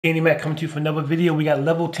Danny Mac coming to you for another video. We got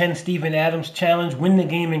level 10 Steven Adams challenge. Win the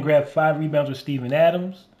game and grab 5 rebounds with Steven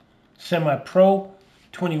Adams. Semi-pro,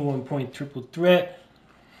 21-point triple threat.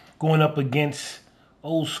 Going up against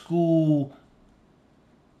old school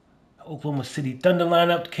Oklahoma City Thunder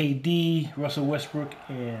lineup. KD, Russell Westbrook,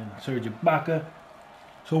 and Serge Ibaka.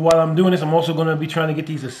 So while I'm doing this, I'm also going to be trying to get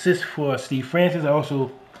these assists for Steve Francis. I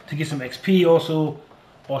also, to get some XP, also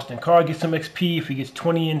Austin Carr gets some XP if he gets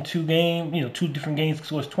 20 in 2 games, 2 different games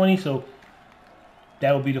scores 20. So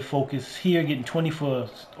that will be the focus here, getting 20 for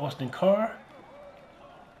Austin Carr.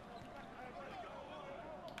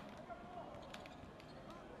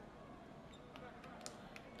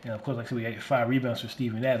 And of course, like I said, we got 5 rebounds for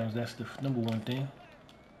Steven Adams. That's the number one thing.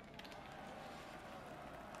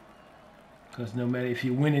 Because no matter if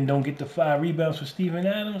you win and don't get the 5 rebounds for Steven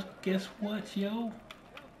Adams, guess what, yo?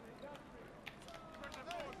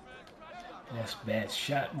 That's a bad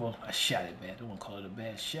shot. Well, I shot it bad. I don't want to call it a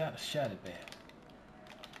bad shot. I shot it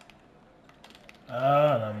bad.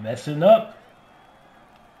 I'm messing up.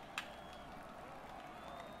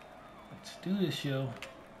 Let's do this, yo.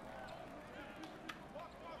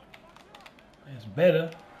 That's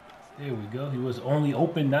better. There we go. He was only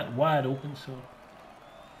open, not wide open. So,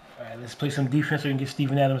 all right, let's play some defense and get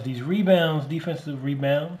Steven Adams these rebounds, defensive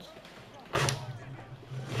rebounds.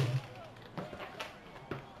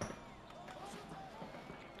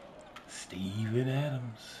 Steven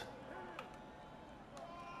Adams.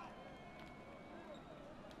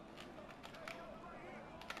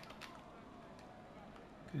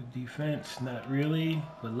 Good defense, not really,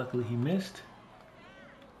 but luckily he missed.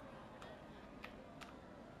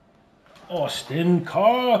 Austin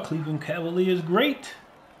Carr, Cleveland Cavaliers, great.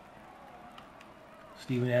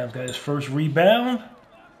 Steven Adams got his first rebound.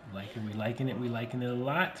 We liking it a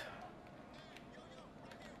lot.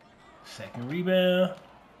 Second rebound.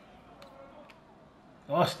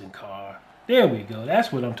 Austin Carr. There we go.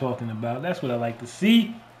 That's what I'm talking about. That's what I like to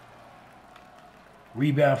see.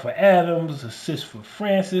 Rebound for Adams, assist for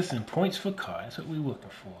Francis, and points for Carr. That's what we're looking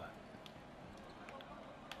for.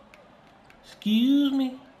 Excuse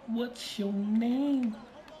me, what's your name?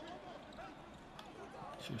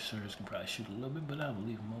 Sure, Serge can probably shoot a little bit, but I will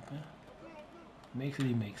leave him open. Makes it,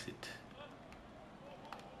 he makes it.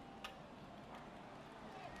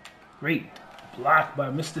 Great block by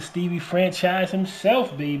Mr. Stevie Franchise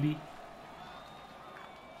himself, baby.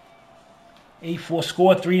 8-4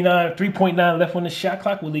 score, 3.9 left on the shot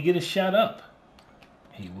clock. Will he get a shot up?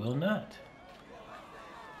 He will not.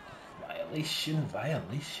 Violation,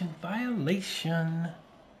 violation, violation.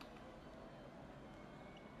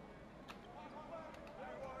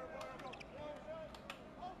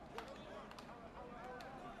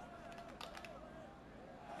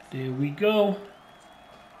 There we go.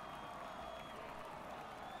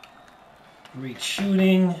 Great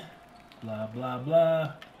shooting. Blah, blah,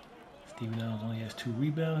 blah. Steven Adams only has 2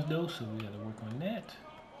 rebounds, though, so we got to work on that.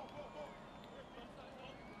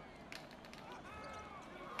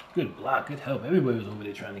 Good block, good help. Everybody was over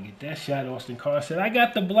there trying to get that shot. Austin Carr said, I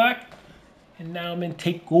got the block. And now I'm in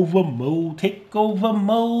takeover mode. Takeover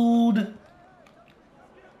mode.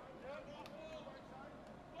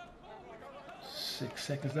 6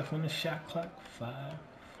 seconds left on the shot clock. 5,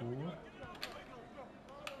 4.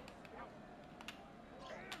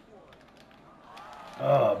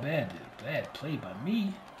 Oh, bad play by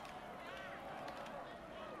me.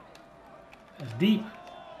 That's deep.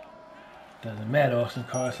 Doesn't matter, Austin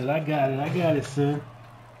Carr said, I got it, son.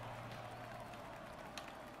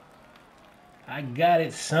 I got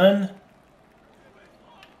it, son.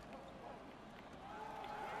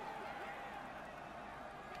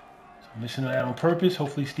 So missing that on purpose.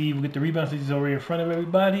 Hopefully Steve will get the rebound since he's already in front of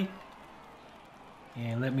everybody.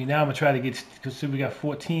 And let me now, I'm going to try to get, because we got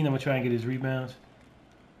 14, I'm going to try and get his rebounds.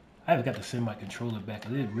 I haven't got to send my controller back,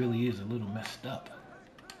 because it really is a little messed up.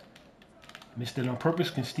 Missed it on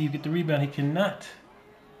purpose. Can Steve get the rebound? He cannot.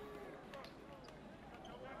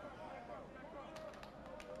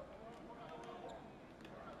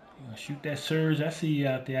 You gonna shoot that Serge? I see you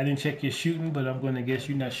out there. I didn't check your shooting, but I'm going to guess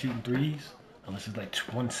you're not shooting threes. Unless it's like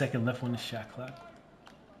 1 second left on the shot clock.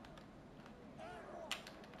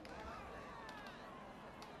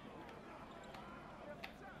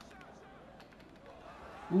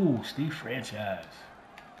 Ooh, Steve Franchise.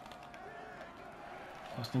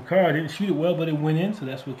 Austin Carr didn't shoot it well, but it went in, so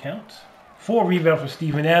that's what counts. 4 rebounds for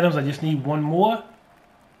Steven Adams. I just need 1 more.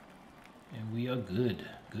 And we are good.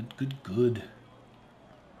 Good.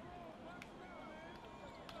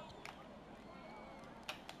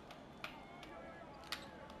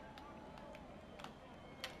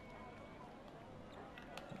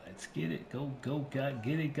 Let's get it. Go, got,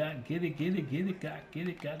 get it, got, get it, get it, get it, got, get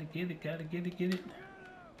it, gotta get it, gotta get it, get it.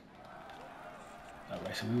 All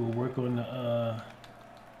right, so we will work on the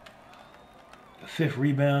 5th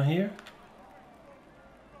rebound here.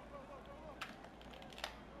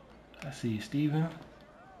 I see you, Steven.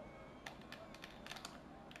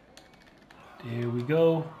 There we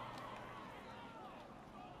go.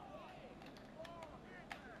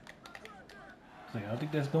 Like, I don't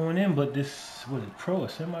think that's going in, but this, what is it, pro or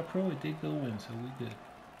semi-pro? It did go in, so we good.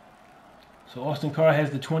 So Austin Carr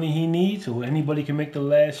has the 20 he needs, so anybody can make the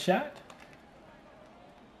last shot.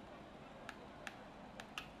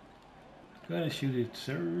 Go ahead and shoot it,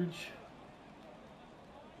 Serge.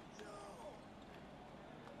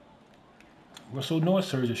 Russell North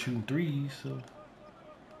Serge are shooting threes, so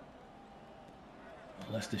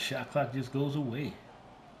unless the shot clock just goes away.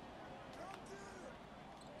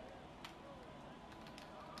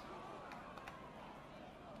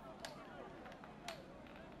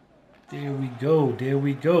 There we go. There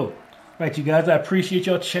we go. Right, you guys, I appreciate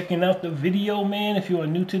y'all checking out the video, man. If you are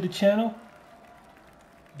new to the channel,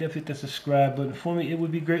 definitely hit the subscribe button for me. It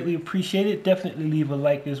would be greatly appreciated. Definitely leave a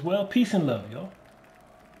like as well. Peace and love, y'all.